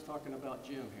not just talking about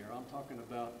Jim here, I'm talking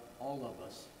about all of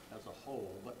us as a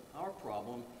whole, but our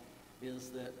problem is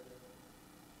that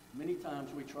many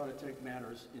times we try to take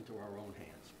matters into our own hands.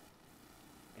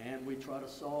 And we try to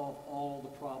solve all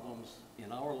the problems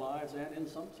in our lives and in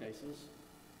some cases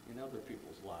in other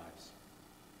people's lives.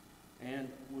 And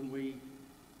when we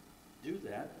do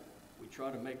that, we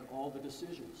try to make all the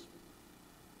decisions.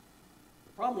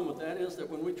 The problem with that is that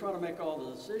when we try to make all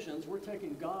the decisions, we're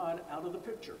taking God out of the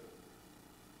picture.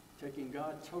 Taking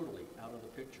God totally out of the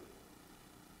picture.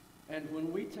 And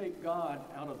when we take God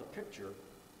out of the picture,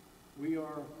 we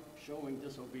are showing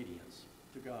disobedience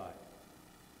to God.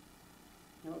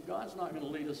 You know, God's not going to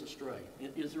lead us astray.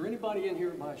 Is there anybody in here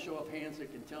by a show of hands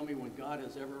that can tell me when God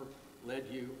has ever led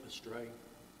you astray?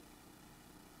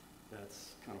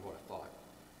 That's kind of what I thought.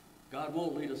 God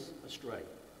won't lead us astray.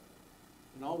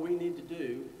 And all we need to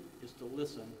do is to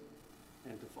listen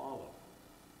and to follow.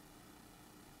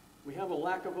 We have a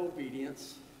lack of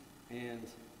obedience, and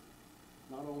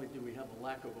not only do we have a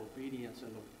lack of obedience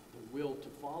and the will to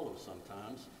follow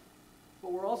sometimes,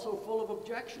 but we're also full of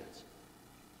objections.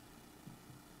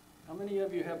 How many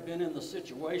of you have been in the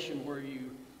situation where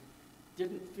you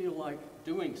didn't feel like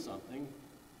doing something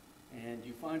and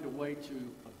you find a way to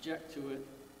object to it,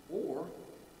 or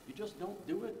you just don't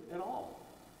do it at all?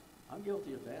 I'm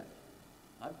guilty of that.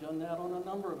 I've done that on a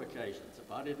number of occasions. If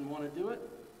I didn't want to do it,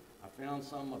 I found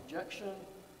some objection,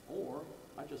 or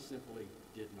I just simply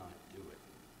did not do it.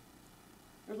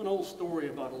 There's an old story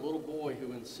about a little boy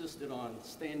who insisted on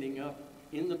standing up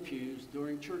in the pews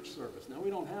during church service. Now, we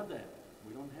don't have that.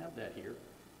 We don't have that here,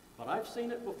 but I've seen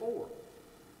it before.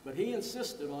 But he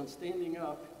insisted on standing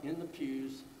up in the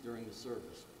pews during the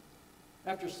service.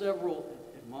 After several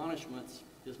admonishments,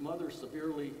 his mother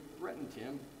severely threatened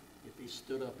him if he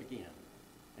stood up again.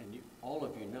 And all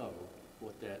of you know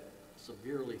what that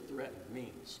severely threatened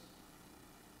means.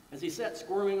 As he sat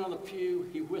squirming on the pew,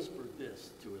 he whispered this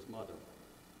to his mother.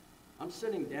 I'm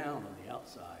sitting down on the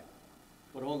outside,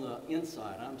 but on the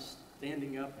inside, I'm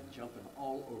standing up and jumping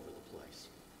all over the place.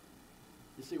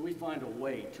 You see, we find a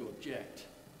way to object.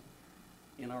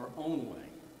 In our own way,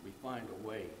 we find a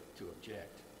way to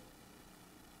object.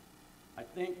 I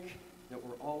think that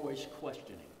we're always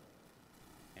questioning,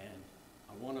 and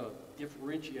I want to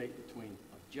differentiate between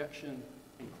objection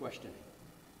and questioning.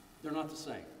 They're not the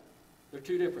same. They're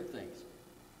two different things.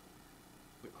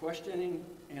 But questioning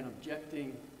and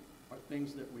objecting are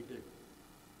things that we do.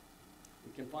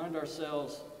 We can find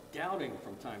ourselves doubting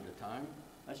from time to time.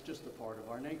 That's just a part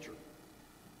of our nature.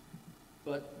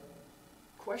 But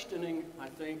questioning, I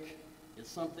think, is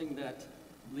something that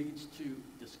leads to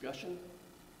discussion.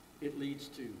 It leads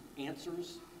to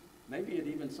answers. Maybe it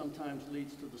even sometimes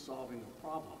leads to the solving of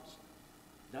problems.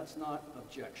 That's not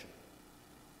objection.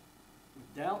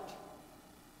 With doubt,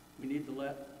 we need to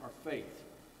let our faith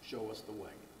show us the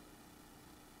way.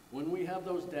 When we have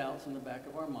those doubts in the back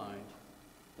of our mind,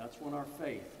 that's when our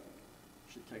faith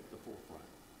should take the forefront.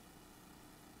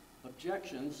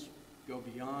 Objections go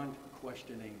beyond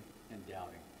questioning and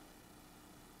doubting.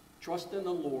 Trust in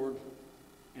the Lord,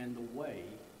 and the way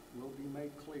will be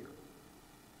made clear.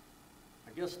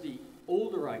 I guess the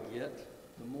older I get,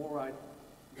 the more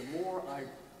I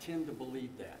tend to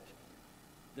believe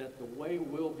that the way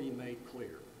will be made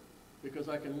clear. Because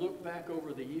I can look back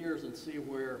over the years and see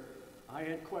where I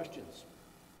had questions,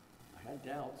 I had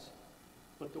doubts,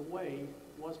 but the way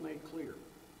was made clear.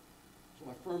 So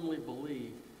I firmly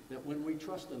believe that when we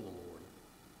trust in the Lord,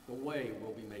 the way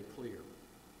will be made clear.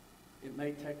 It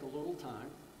may take a little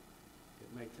time,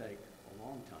 it may take a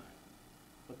long time,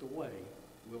 but the way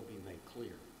will be made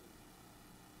clear.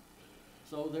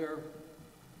 So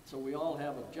we all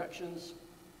have objections.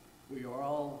 We are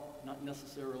all not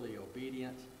necessarily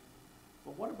obedient.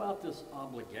 But what about this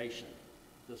obligation,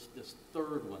 this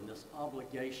third one, this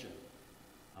obligation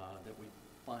that we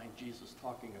find Jesus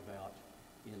talking about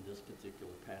in this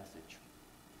particular passage?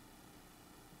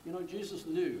 You know, Jesus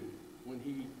knew when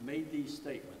he made these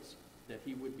statements that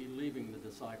he would be leaving the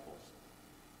disciples.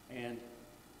 And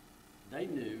they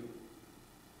knew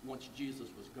once Jesus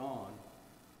was gone,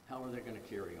 how are they going to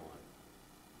carry on?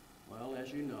 Well,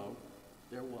 as you know,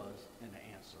 there was an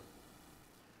answer.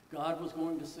 God was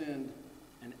going to send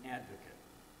an advocate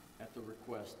at the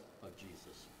request of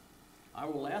Jesus. I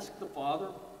will ask the Father,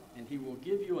 and he will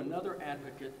give you another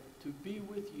advocate to be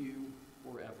with you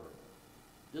forever.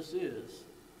 This is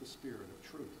the Spirit of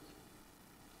truth.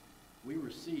 We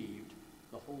received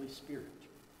the Holy Spirit.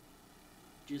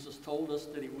 Jesus told us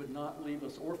that he would not leave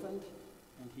us orphaned,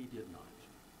 and he did not.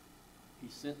 He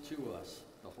sent to us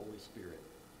the Holy Spirit.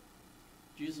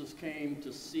 Jesus came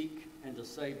to seek and to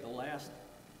save the last,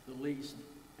 the least,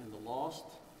 and the lost.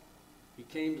 He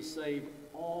came to save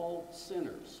all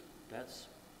sinners. That's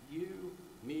you,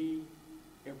 me,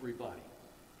 everybody.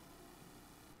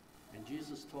 And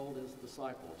Jesus told his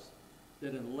disciples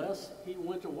that unless he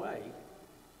went away,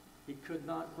 he could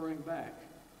not bring back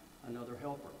another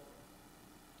helper.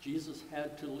 Jesus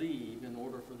had to leave in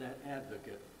order for that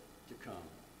advocate to come.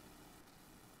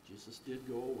 Jesus did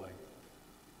go away.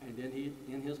 And then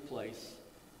in his place,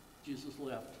 Jesus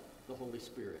left the Holy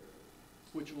Spirit,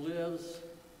 which lives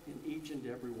in each and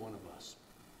every one of us.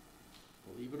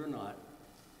 Believe it or not,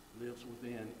 lives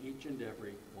within each and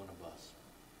every one of us.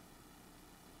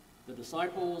 The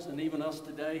disciples and even us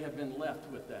today have been left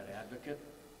with that advocate,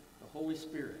 the Holy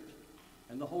Spirit.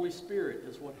 And the Holy Spirit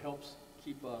is what helps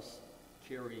keep us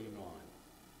carrying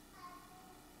on.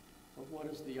 But what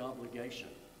is the obligation?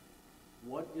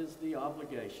 What is the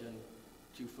obligation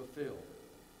to fulfill?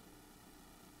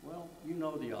 Well, you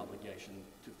know the obligation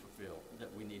to fulfill, that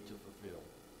we need to fulfill.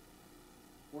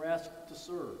 We're asked to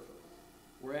serve.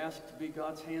 We're asked to be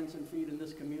God's hands and feet in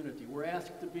this community. We're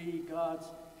asked to be God's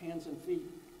hands and feet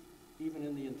even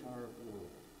in the entire world.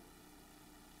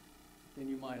 Then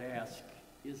you might ask,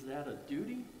 is that a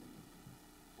duty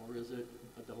or is it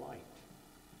a delight?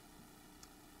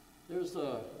 There's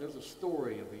a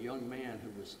story of a young man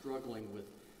who was struggling with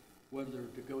whether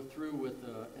to go through with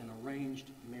an arranged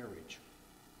marriage.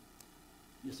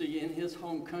 You see, in his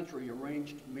home country,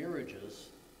 arranged marriages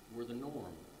were the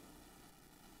norm.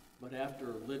 But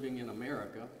after living in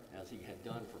America, as he had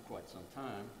done for quite some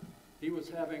time, he was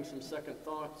having some second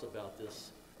thoughts about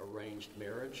this arranged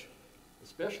marriage,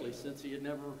 especially since he had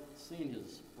never seen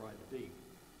his bride-to-be,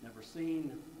 never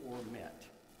seen or met.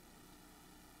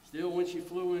 Still, when she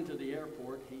flew into the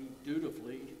airport, he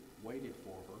dutifully waited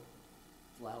for her,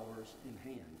 flowers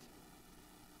in hand.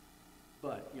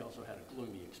 But he also had a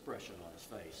gloomy expression on his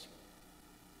face.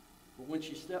 But when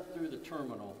she stepped through the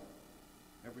terminal,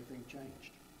 everything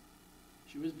changed.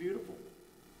 She was beautiful,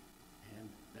 and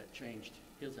that changed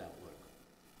his outlook.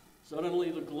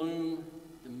 Suddenly, the gloom,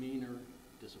 demeanor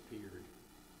disappeared.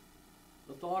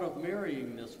 The thought of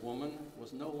marrying this woman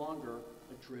was no longer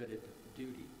a dreaded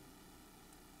duty.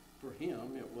 For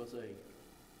him, it was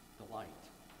a delight.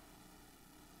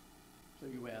 So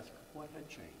you ask, what had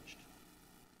changed?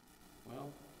 Well,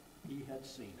 he had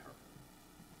seen her.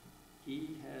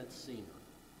 He had seen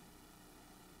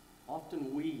her.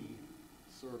 Often we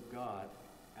serve God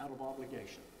out of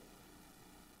obligation.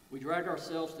 We drag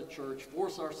ourselves to church,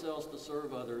 force ourselves to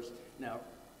serve others. Now,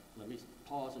 let me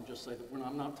pause and just say that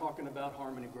I'm not talking about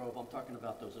Harmony Grove, I'm talking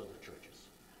about those other churches.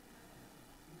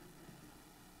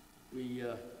 We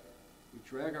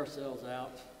drag ourselves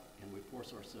out and we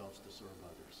force ourselves to serve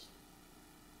others,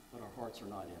 but our hearts are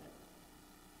not in it.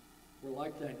 We're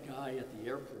like that guy at the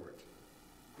airport,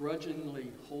 grudgingly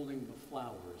holding the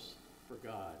flowers for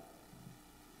God.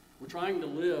 We're trying to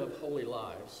live holy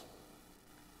lives,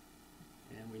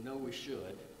 and we know we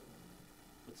should,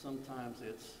 but sometimes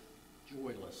it's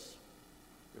joyless.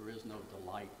 There is no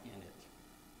delight in it.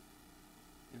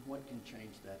 And what can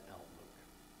change that outlook?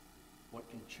 What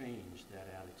can change that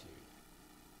attitude?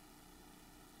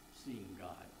 Seeing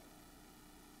God.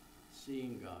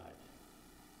 Seeing God.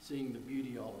 Seeing the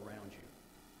beauty all around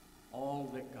you. All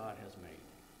that God has made.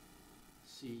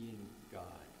 Seeing God.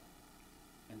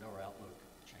 And our outlook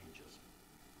changes.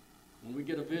 When we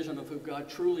get a vision of who God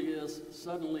truly is,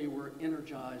 suddenly we're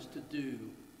energized to do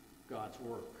God's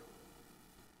work.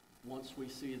 Once we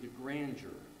see the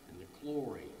grandeur and the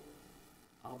glory,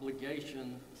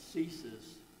 obligation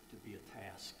ceases to be a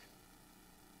task.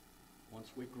 Once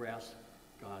we grasp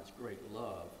God's great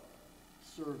love,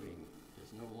 serving is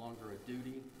no longer a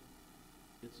duty,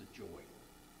 it's a joy.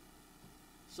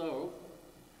 So,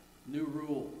 new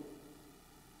rule.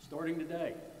 starting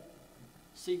today,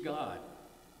 see God.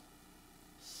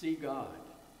 See God.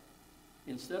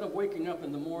 Instead of waking up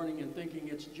in the morning and thinking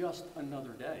it's just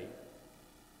another day,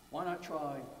 why not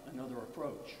try another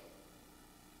approach?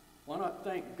 Why not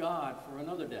thank God for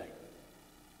another day?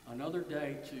 Another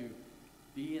day to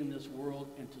be in this world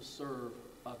and to serve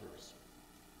others.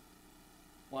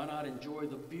 Why not enjoy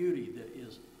the beauty that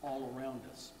is all around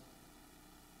us?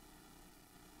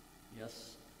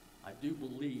 Yes, I do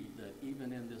believe that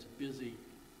even in this busy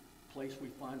place we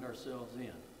find ourselves in,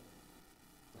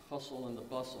 the hustle and the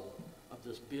bustle of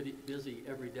this busy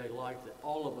everyday life that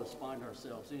all of us find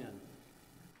ourselves in,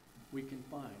 we can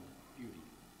find beauty.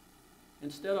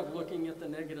 Instead of looking at the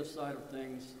negative side of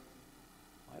things,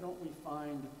 why don't we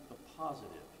find the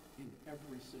positive in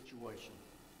every situation?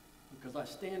 Because I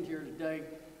stand here today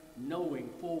knowing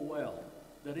full well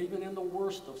that even in the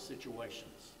worst of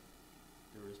situations,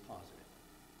 there is positive.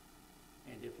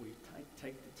 And if we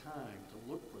take the time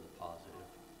to look for the positive,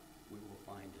 we will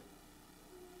find it.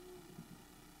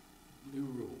 New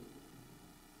rule.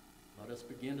 Let us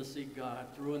begin to see God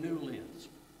through a new lens.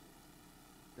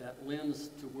 That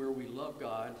lens to where we love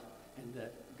God and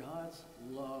that God's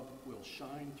love will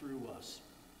shine through us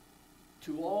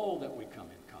to all that we come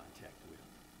in contact with.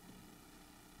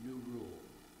 New rule.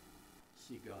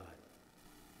 See God.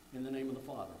 In the name of the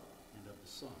Father, and of the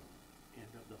Son, and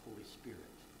of the Holy Spirit.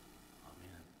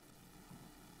 Amen.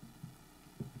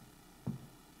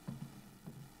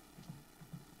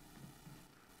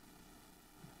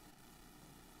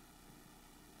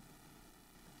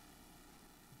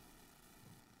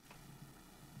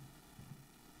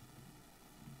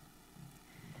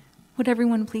 Would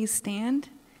everyone please stand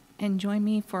and join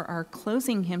me for our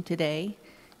closing hymn today?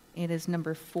 It is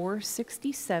number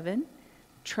 467,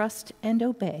 Trust and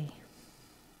Obey.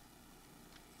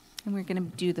 And we're going to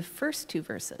do the first two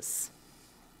verses.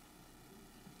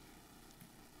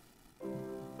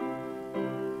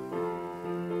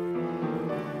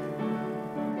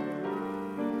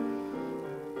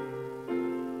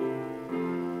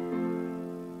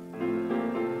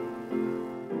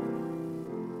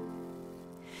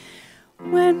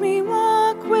 When we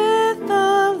walk with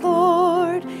the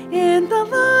Lord in the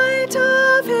light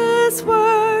of His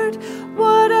word,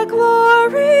 what a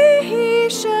glory He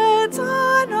sheds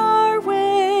on our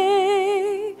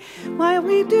way. While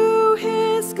we do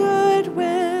His good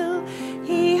will,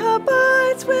 He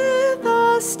abides with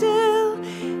us still,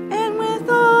 and with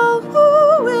all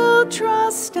who will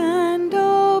trust and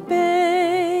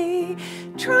obey.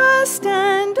 Trust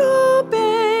and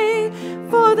obey,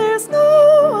 for there's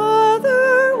no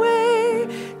other way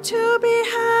to be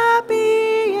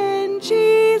happy in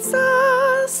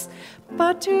Jesus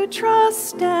but to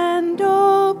trust and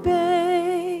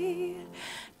obey.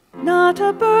 Not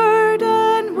a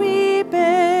burden we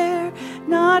bear,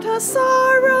 not a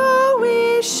sorrow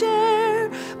we share,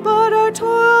 but our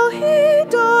toil He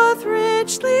doth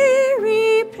richly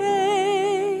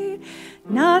repay.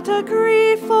 Not a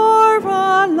grief or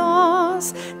a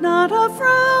loss, not a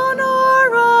frown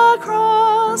or a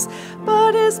cross,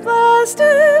 but is blessed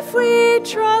if we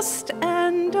trust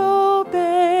and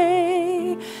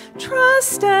obey.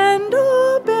 Trust and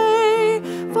obey,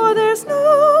 for there's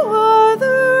no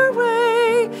other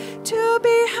way to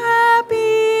be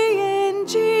happy in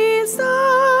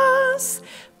Jesus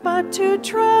but to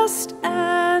trust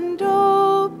and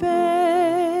obey.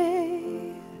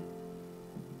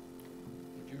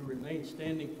 Would you remain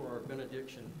standing for our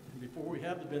benediction? And before we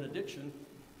have the benediction,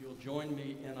 you'll join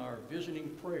me in our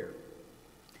visioning prayer.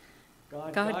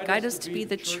 God, guide us to be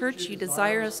the church you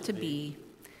desire us to be.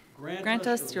 Grant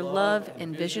us your love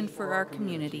and vision for our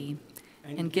community,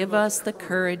 and give us the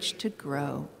courage to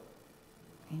grow.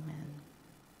 Amen.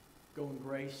 Go in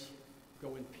grace,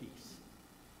 go in peace.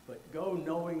 But go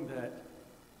knowing that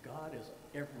God is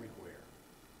everywhere.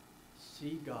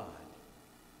 See God,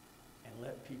 and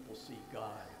let people see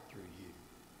God through you.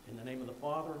 In the name of the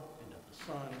Father, and of the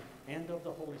Son, and of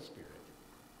the Holy Spirit.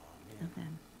 Amen.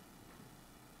 Amen.